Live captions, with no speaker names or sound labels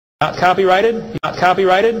Not copyrighted. Not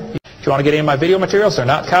copyrighted. If you want to get any of my video materials, they're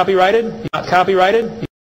not copyrighted. Not copyrighted.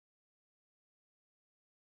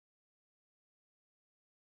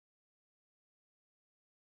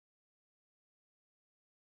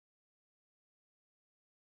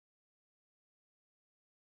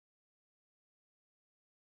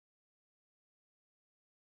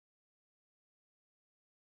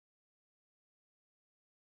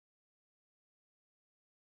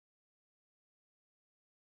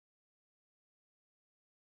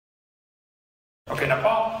 Okay, now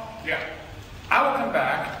Paul, I will come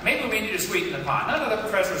back. Maybe we need to sweeten the pot. None of the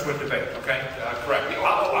professors would debate, okay? Correct.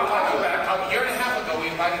 I'll come back. A year and a half ago, we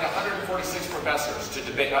invited 146 professors to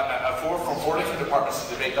debate, from 4 different departments to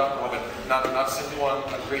debate Dr. Hovind. Not a single one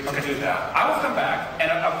agreed to do that. I will come back,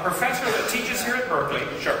 and a professor that teaches here at Berkeley,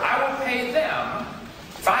 I will pay them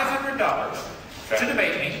 $500 to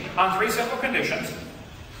debate me on 3 simple conditions.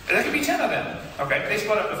 There could be 10 of them. Okay, they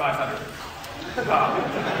split up to 500. I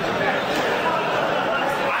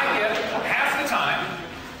get half the time.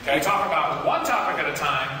 We talk about one topic at a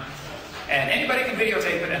time, and anybody can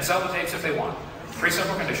videotape it and sell the tapes if they want. 3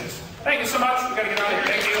 simple conditions. Thank you so much. We've got to get out of here.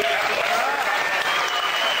 Thank you.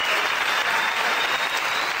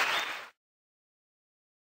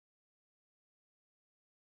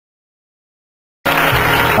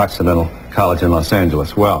 Occidental College in Los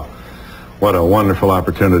Angeles. Well, what a wonderful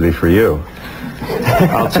opportunity for you.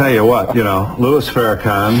 I'll tell you what, you know, Louis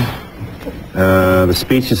Farrakhan, the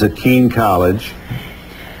speeches at Keene College.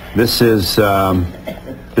 This is a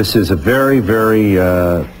very, very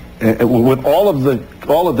with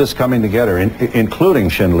all of this coming together, including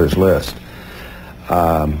Schindler's List.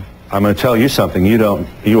 I'm going to tell you something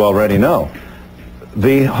you already know.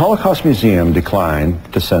 The Holocaust Museum declined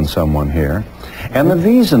to send someone here, and the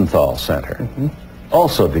Wiesenthal Center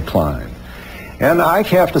also declined. And I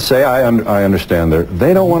have to say, I understand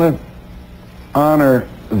they don't want to honor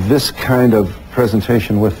this kind of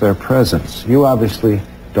presentation with their presence. You obviously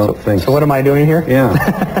don't think. So what am I doing here? Yeah.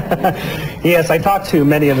 Yes, I talked to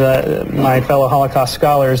many of my fellow Holocaust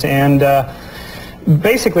scholars, and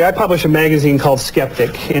basically I publish a magazine called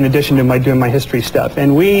Skeptic in addition to doing my history stuff.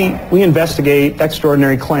 And we investigate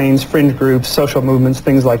extraordinary claims, fringe groups, social movements,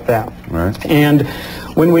 things like that. Right. And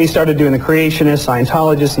when we started doing the creationists,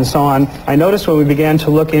 Scientologists, and so on, I noticed when we began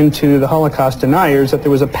to look into the Holocaust deniers that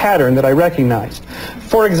there was a pattern that I recognized.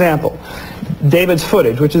 For example, David's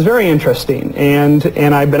footage, which is very interesting, and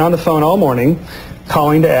I've been on the phone all morning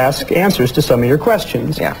calling to ask answers to some of your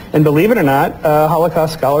questions. Yeah. And believe it or not,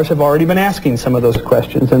 Holocaust scholars have already been asking some of those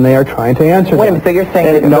questions, and they are trying to answer them. Wait a minute, so you're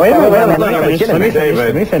saying... No, wait a minute,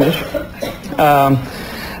 let me finish.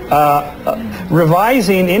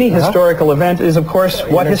 Revising any historical event is, of course,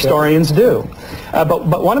 what historians do.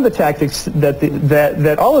 But one of the tactics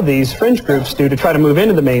that all of these fringe groups do to try to move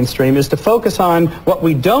into the mainstream is to focus on what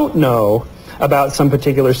we don't know about some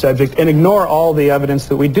particular subject and ignore all the evidence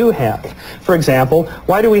that we do have. For example,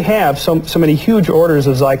 why do we have so many huge orders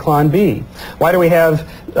of Zyklon B? Why do we have,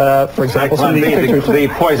 for example, some of these pictures, the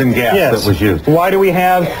poison gas that was used? Why do we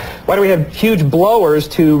have huge blowers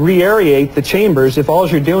to re-aerate the chambers if all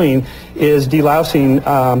you're doing is delousing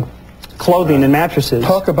clothing and mattresses?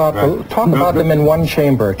 Talk about them in one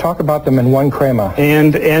chamber. Talk about them in one crema.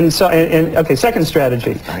 And okay, second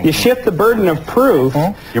strategy. You shift the burden of proof.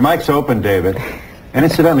 Your mic's open, David. And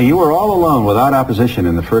incidentally, you were all alone without opposition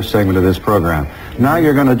in the first segment of this program. Now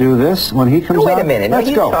you're going to do this when he comes out? Wait a minute.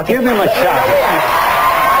 Let's go. Give him a shot.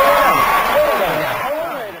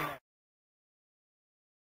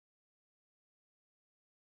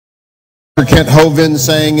 Kent Hovind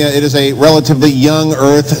saying it is a relatively young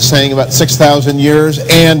Earth, saying about 6,000 years,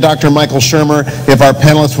 and Dr. Michael Shermer, if our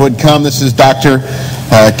panelists would come. This is Dr.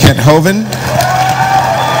 Kent Hovind.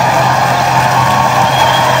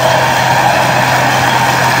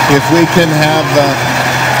 If we can have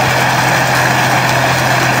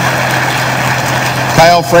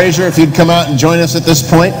Kyle Frazier, if you'd come out and join us at this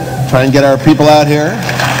point, try and get our people out here.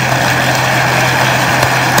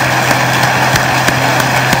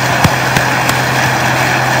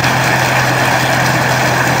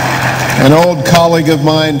 An old colleague of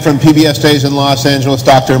mine from PBS days in Los Angeles,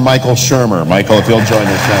 Dr. Michael Shermer. Michael, if you'll join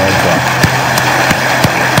us now as well.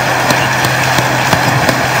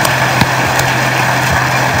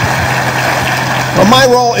 Well, my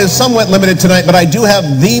role is somewhat limited tonight, but I do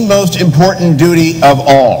have the most important duty of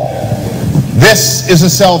all. This is a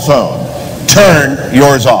cell phone. Turn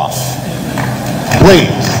yours off.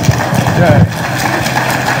 Please.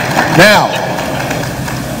 Now,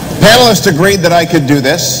 panelists agreed that I could do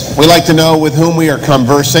this. We like to know with whom we are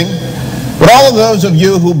conversing. But all of those of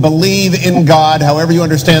you who believe in God, however you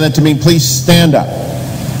understand that to mean, please stand up.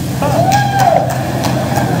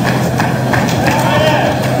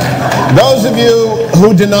 Those of you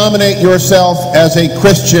who denominate yourself as a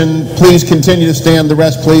Christian, please continue to stand. The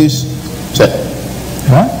rest, please sit.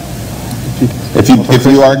 What? If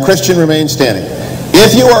you are a Christian, remain standing.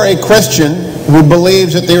 If you are a Christian who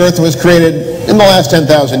believes that the earth was created in the last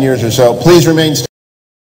 10,000 years or so, please remain standing.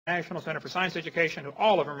 National Center for Science Education, who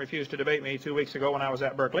all of them refused to debate me 2 weeks ago when I was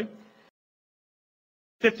at Berkeley.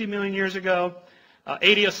 50 million years ago,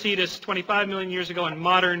 Adiocetus 25 million years ago, and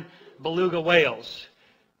modern beluga whales.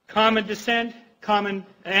 Common descent, common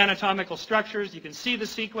anatomical structures. You can see the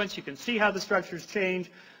sequence. You can see how the structures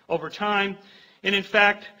change over time. And in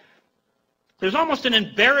fact, there's almost an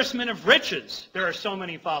embarrassment of riches. There are so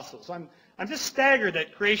many fossils. I'm just staggered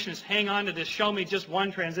that creationists hang on to this, show me just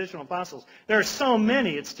one transitional fossils. There are so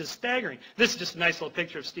many, it's just staggering. This is just a nice little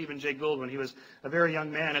picture of Stephen Jay Gould when he was a very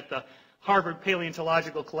young man at the Harvard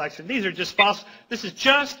Paleontological Collection. These are just fossils. This is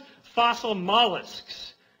just fossil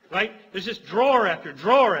mollusks, right? There's just drawer after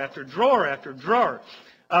drawer after drawer after drawer.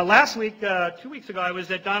 Last week, 2 weeks ago, I was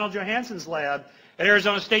at Donald Johansson's lab at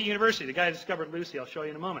Arizona State University. The guy who discovered Lucy, I'll show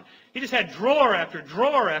you in a moment. He just had drawer after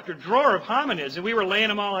drawer after drawer of hominids, and we were laying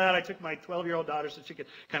them all out. I took my 12-year-old daughter so she could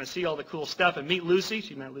kind of see all the cool stuff and meet Lucy.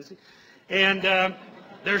 She met Lucy. And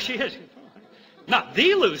there she is. Not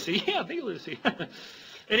the Lucy. Yeah, the Lucy.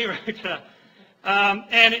 Anyway,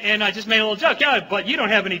 and I just made a little joke. Yeah, but you don't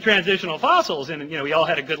have any transitional fossils. And, you know, we all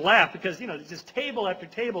had a good laugh because, you know, just table after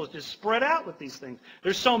table is just spread out with these things.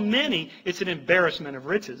 There's so many, it's an embarrassment of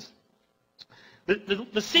riches.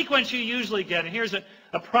 The sequence you usually get, and here's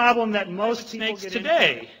a problem that most snakes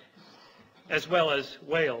today, as well as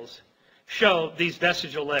whales, show these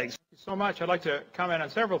vestigial legs. Thank you so much. I'd like to comment on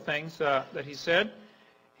several things that he said.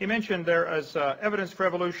 He mentioned there is evidence for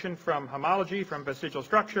evolution from homology, from vestigial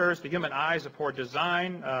structures. The human eye is a poor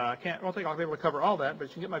design. I don't think I'll be able to cover all that, but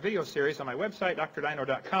you can get my video series on my website,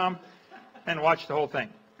 drdino.com, and watch the whole thing.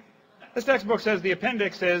 This textbook says the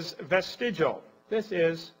appendix is vestigial. This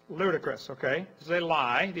is ludicrous, okay? This is a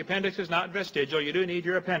lie. The appendix is not vestigial. You do need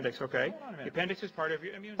your appendix, okay? The appendix is part of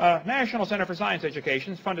your immune system. National Center for Science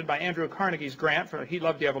Education is funded by Andrew Carnegie's grant. He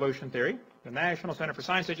loved the evolution theory. The National Center for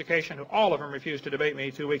Science Education, who all of them refused to debate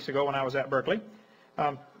me 2 weeks ago when I was at Berkeley,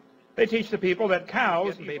 they teach the people that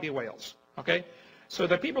cows are baby whales, okay? So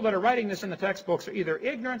the people that are writing this in the textbooks are either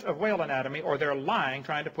ignorant of whale anatomy or they're lying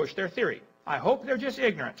trying to push their theory. I hope they're just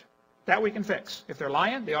ignorant. That we can fix. If they're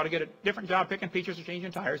lying, they ought to get a different job picking features or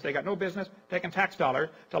changing tires. They got no business taking tax dollars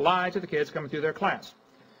to lie to the kids coming through their class.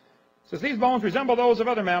 It says these bones resemble those of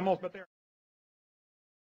other mammals, but they're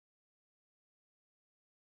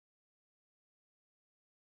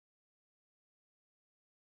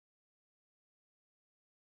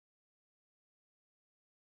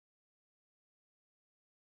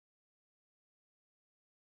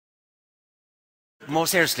More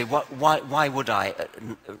seriously, why would I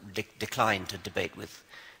decline to debate with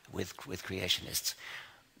creationists?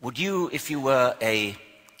 Would you, if you were a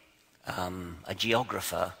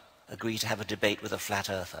geographer, agree to have a debate with a flat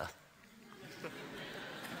earther?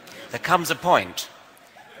 There comes a point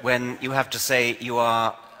when you have to say you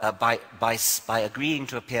are, by agreeing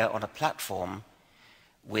to appear on a platform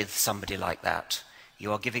with somebody like that,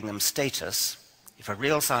 you are giving them status. If a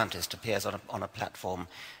real scientist appears on a platform,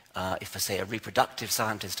 if, say, a reproductive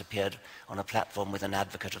scientist appeared on a platform with an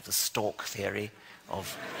advocate of the stork theory of...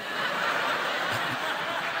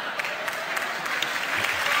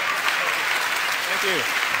 Thank you.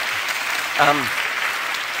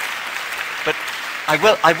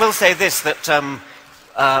 But I will say this, that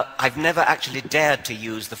I've never actually dared to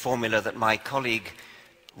use the formula that my colleague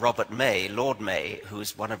Robert May, Lord May,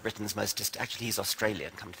 who's one of Britain's most... Actually, he's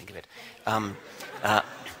Australian, come to think of it.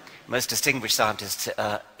 Most distinguished scientist.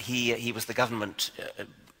 He was the government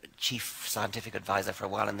chief scientific advisor for a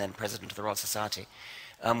while and then president of the Royal Society.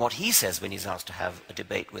 What he says when he's asked to have a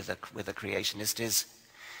debate with a creationist is,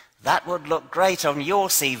 that would look great on your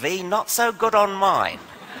CV, not so good on mine.